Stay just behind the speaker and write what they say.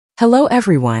Hello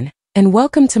everyone, and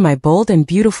welcome to my Bold and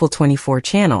Beautiful 24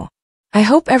 channel. I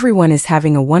hope everyone is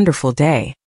having a wonderful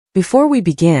day. Before we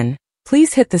begin,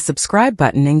 please hit the subscribe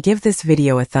button and give this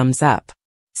video a thumbs up.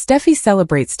 Steffy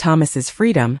celebrates Thomas's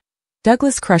freedom,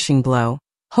 Douglas crushing blow,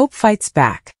 Hope fights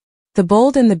back. The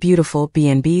Bold and the Beautiful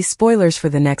B&B spoilers for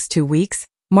the next 2 weeks,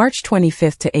 March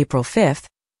 25th to April 5th,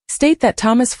 state that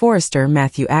Thomas Forrester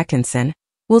Matthew Atkinson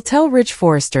will tell Ridge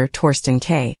Forrester Torsten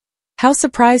K. how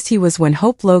surprised he was when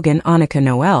Hope Logan Annika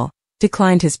Noel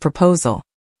declined his proposal.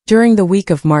 During the week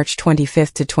of March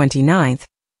 25th to 29th,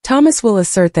 Thomas will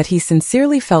assert that he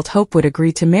sincerely felt Hope would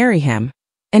agree to marry him,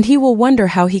 and he will wonder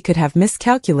how he could have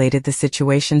miscalculated the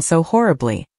situation so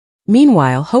horribly.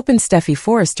 Meanwhile, Hope and Steffy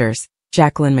Forrester's,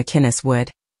 Jacqueline McInnes Wood,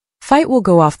 fight will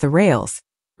go off the rails,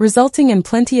 resulting in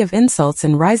plenty of insults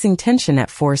and rising tension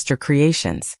at Forrester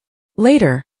Creations.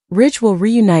 Later, Ridge will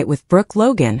reunite with Brooke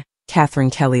Logan, Catherine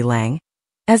Kelly Lang,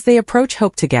 as they approach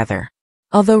Hope together.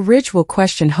 Although Ridge will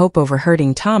question Hope over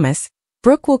hurting Thomas,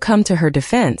 Brooke will come to her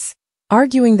defense,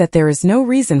 arguing that there is no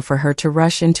reason for her to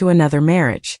rush into another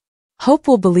marriage. Hope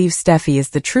will believe Steffy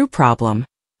is the true problem,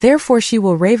 therefore she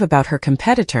will rave about her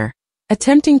competitor,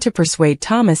 attempting to persuade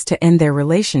Thomas to end their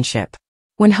relationship.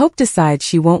 When Hope decides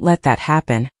she won't let that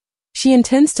happen, she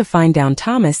intends to find down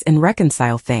Thomas and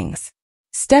reconcile things.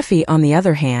 Steffy, on the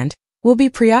other hand, will be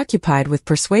preoccupied with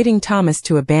persuading Thomas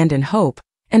to abandon Hope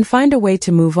and find a way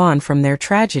to move on from their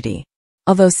tragedy.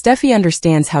 Although Steffy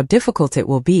understands how difficult it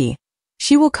will be,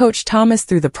 she will coach Thomas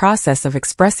through the process of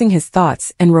expressing his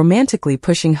thoughts and romantically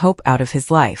pushing Hope out of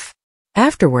his life.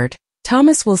 Afterward,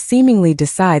 Thomas will seemingly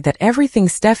decide that everything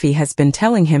Steffy has been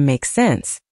telling him makes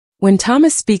sense. When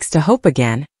Thomas speaks to Hope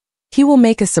again, he will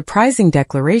make a surprising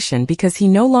declaration because he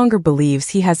no longer believes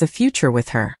he has a future with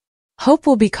her. Hope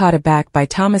will be caught aback by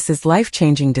Thomas's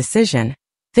life-changing decision,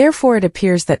 therefore it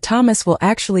appears that Thomas will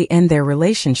actually end their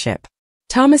relationship.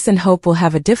 Thomas and Hope will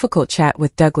have a difficult chat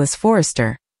with Douglas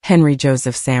Forrester, Henry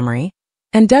Joseph Samry,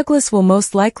 and Douglas will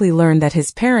most likely learn that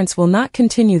his parents will not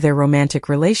continue their romantic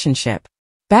relationship.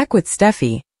 Back with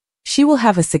Steffy, she will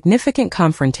have a significant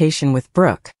confrontation with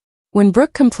Brooke. When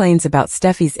Brooke complains about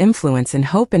Steffy's influence in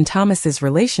Hope and Thomas's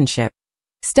relationship,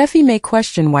 Steffy may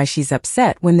question why she's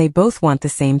upset when they both want the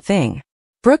same thing.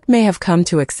 Brooke may have come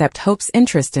to accept Hope's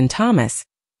interest in Thomas,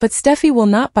 but Steffy will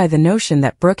not buy the notion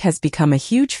that Brooke has become a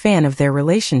huge fan of their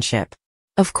relationship.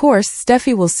 Of course,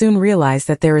 Steffy will soon realize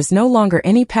that there is no longer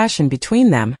any passion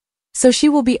between them, so she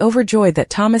will be overjoyed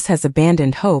that Thomas has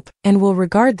abandoned Hope and will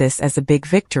regard this as a big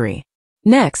victory.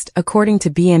 Next, according to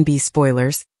B&B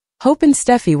spoilers, Hope and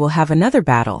Steffy will have another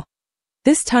battle,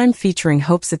 this time featuring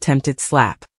Hope's attempted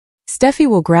slap. Steffy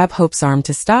will grab Hope's arm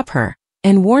to stop her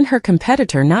and warn her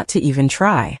competitor not to even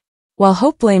try. While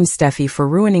Hope blames Steffy for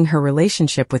ruining her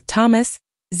relationship with Thomas,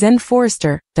 Zen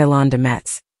Forrester, Dylan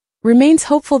Demetz, remains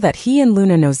hopeful that he and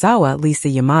Luna Nozawa Lisa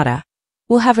Yamada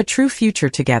will have a true future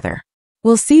together.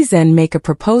 We'll see Zen make a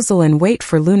proposal and wait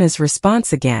for Luna's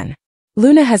response again.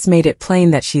 Luna has made it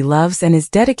plain that she loves and is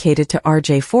dedicated to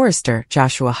R.J. Forrester,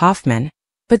 Joshua Hoffman,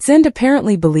 but Zen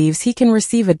apparently believes he can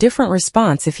receive a different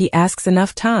response if he asks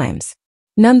enough times.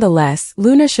 Nonetheless,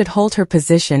 Luna should hold her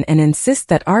position and insist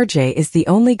that RJ is the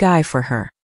only guy for her.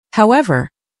 However,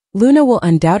 Luna will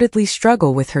undoubtedly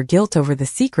struggle with her guilt over the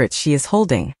secrets she is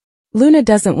holding. Luna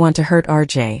doesn't want to hurt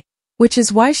RJ, which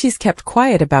is why she's kept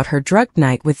quiet about her drug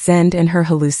night with Zend and her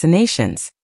hallucinations.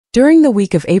 During the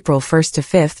week of April 1st to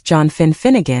 5th, John Finn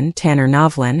Finnegan, Tanner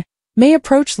Novlin, may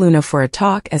approach Luna for a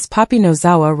talk as Poppy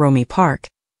Nozawa Romy Park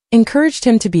encouraged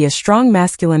him to be a strong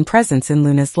masculine presence in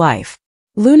Luna's life.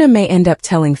 Luna may end up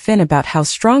telling Finn about how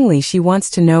strongly she wants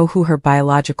to know who her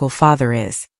biological father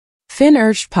is. Finn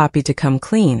urged Poppy to come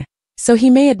clean, so he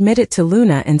may admit it to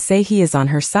Luna and say he is on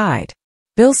her side.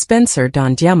 Bill Spencer,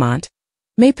 Don Diamant,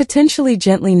 may potentially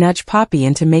gently nudge Poppy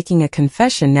into making a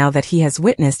confession now that he has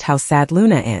witnessed how sad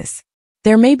Luna is.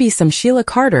 There may be some Sheila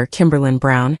Carter, Kimberlyn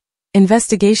Brown,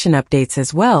 investigation updates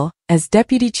as well, as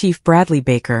Deputy Chief Bradley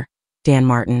Baker, Dan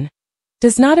Martin,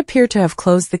 does not appear to have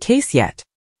closed the case yet.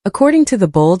 According to the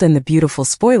Bold and the Beautiful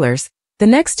spoilers, the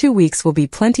next 2 weeks will be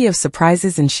plenty of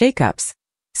surprises and shakeups,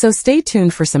 so stay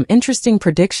tuned for some interesting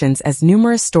predictions as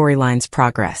numerous storylines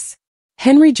progress.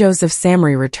 Henry Joseph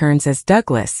Samry returns as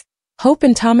Douglas. Hope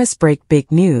and Thomas break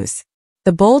big news.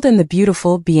 The Bold and the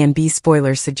Beautiful B&B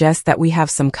spoilers suggest that we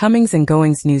have some comings and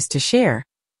goings news to share,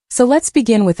 so let's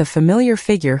begin with a familiar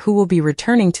figure who will be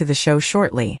returning to the show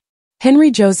shortly.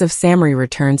 Henry Joseph Samry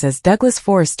returns as Douglas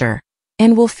Forrester,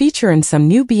 and will feature in some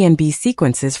new B&B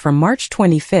sequences from March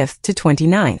 25th to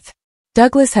 29th.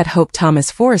 Douglas had hoped Thomas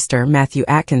Forrester Matthew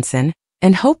Atkinson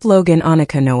and Hope Logan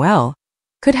Annika Noel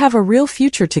could have a real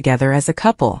future together as a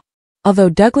couple. Although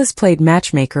Douglas played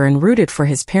matchmaker and rooted for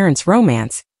his parents'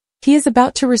 romance, he is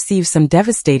about to receive some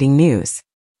devastating news.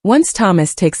 Once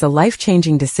Thomas takes a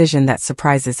life-changing decision that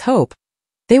surprises Hope,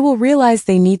 they will realize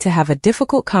they need to have a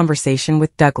difficult conversation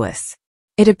with Douglas.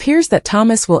 It appears that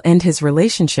Thomas will end his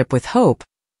relationship with Hope,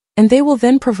 and they will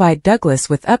then provide Douglas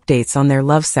with updates on their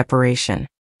love separation.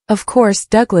 Of course,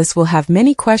 Douglas will have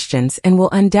many questions and will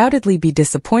undoubtedly be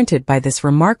disappointed by this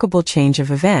remarkable change of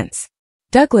events.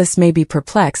 Douglas may be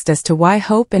perplexed as to why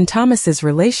Hope and Thomas's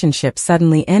relationship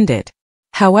suddenly ended.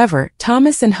 However,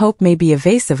 Thomas and Hope may be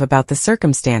evasive about the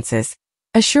circumstances,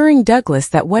 assuring Douglas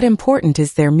that what's important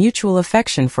is their mutual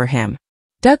affection for him.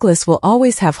 Douglas will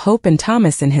always have Hope and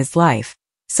Thomas in his life,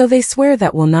 so they swear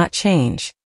that will not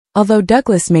change. Although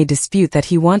Douglas may dispute that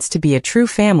he wants to be a true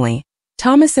family,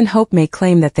 Thomas and Hope may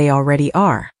claim that they already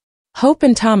are. Hope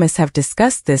and Thomas have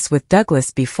discussed this with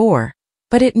Douglas before,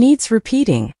 but it needs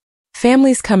repeating.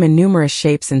 Families come in numerous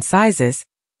shapes and sizes,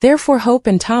 therefore Hope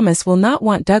and Thomas will not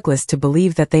want Douglas to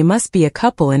believe that they must be a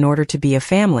couple in order to be a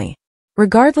family.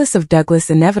 Regardless of Douglas'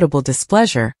 inevitable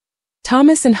displeasure,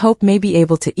 Thomas and Hope may be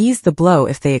able to ease the blow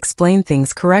if they explain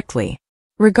things correctly.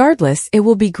 Regardless, it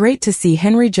will be great to see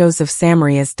Henry Joseph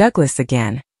Samary as Douglas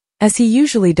again, as he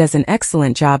usually does an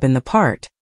excellent job in the part.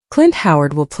 Clint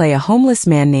Howard will play a homeless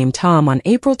man named Tom on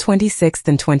April 26th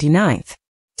and 29th.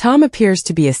 Tom appears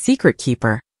to be a secret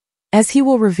keeper, as he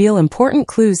will reveal important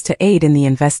clues to aid in the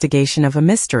investigation of a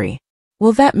mystery.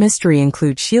 Will that mystery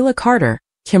include Sheila Carter,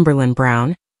 Kimberlyn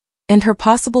Brown, and her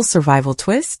possible survival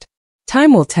twist?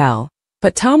 Time will tell,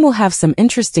 but Tom will have some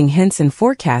interesting hints and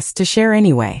forecasts to share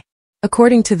anyway.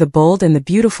 According to the bold and the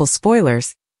beautiful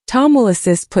spoilers, Tom will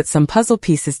assist put some puzzle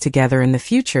pieces together in the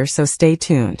future, so stay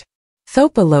tuned.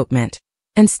 Thope elopement,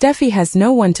 and Steffy has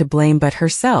no one to blame but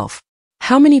herself.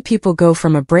 How many people go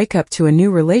from a breakup to a new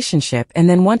relationship and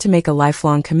then want to make a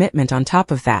lifelong commitment on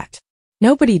top of that?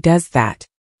 Nobody does that.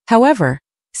 However,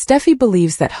 Steffy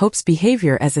believes that Hope's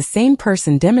behavior as a sane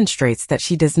person demonstrates that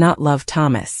she does not love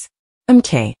Thomas.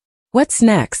 What's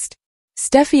next?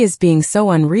 Steffy is being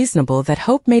so unreasonable that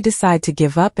Hope may decide to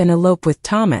give up and elope with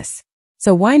Thomas.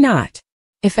 So why not?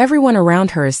 If everyone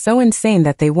around her is so insane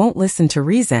that they won't listen to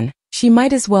reason, she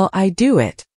might as well do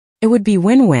it. It would be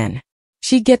win-win.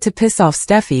 She'd get to piss off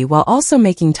Steffy while also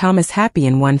making Thomas happy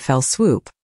in one fell swoop.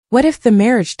 What if the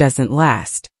marriage doesn't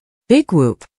last? Big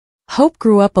whoop. Hope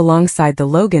grew up alongside the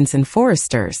Logans and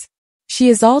Forresters. She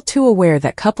is all too aware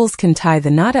that couples can tie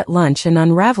the knot at lunch and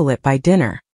unravel it by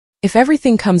dinner. If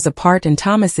everything comes apart and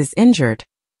Thomas is injured,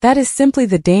 that is simply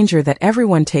the danger that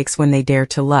everyone takes when they dare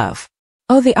to love.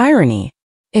 Oh, the irony.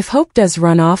 If Hope does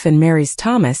run off and marries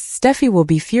Thomas, Steffy will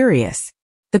be furious.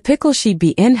 The pickle she'd be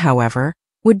in, however,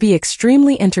 would be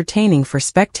extremely entertaining for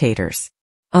spectators.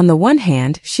 On the one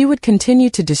hand, she would continue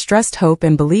to distrust Hope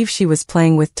and believe she was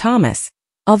playing with Thomas,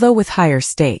 although with higher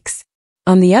stakes.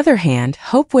 On the other hand,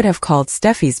 Hope would have called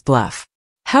Steffy's bluff.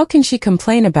 How can she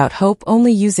complain about Hope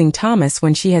only using Thomas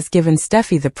when she has given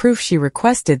Steffy the proof she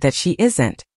requested that she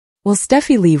isn't? Will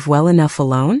Steffy leave well enough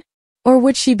alone? Or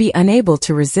would she be unable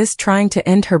to resist trying to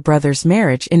end her brother's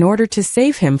marriage in order to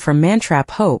save him from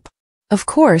mantrap Hope? Of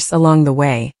course, along the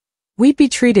way, we'd be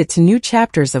treated to new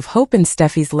chapters of Hope and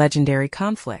Steffy's legendary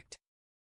conflict.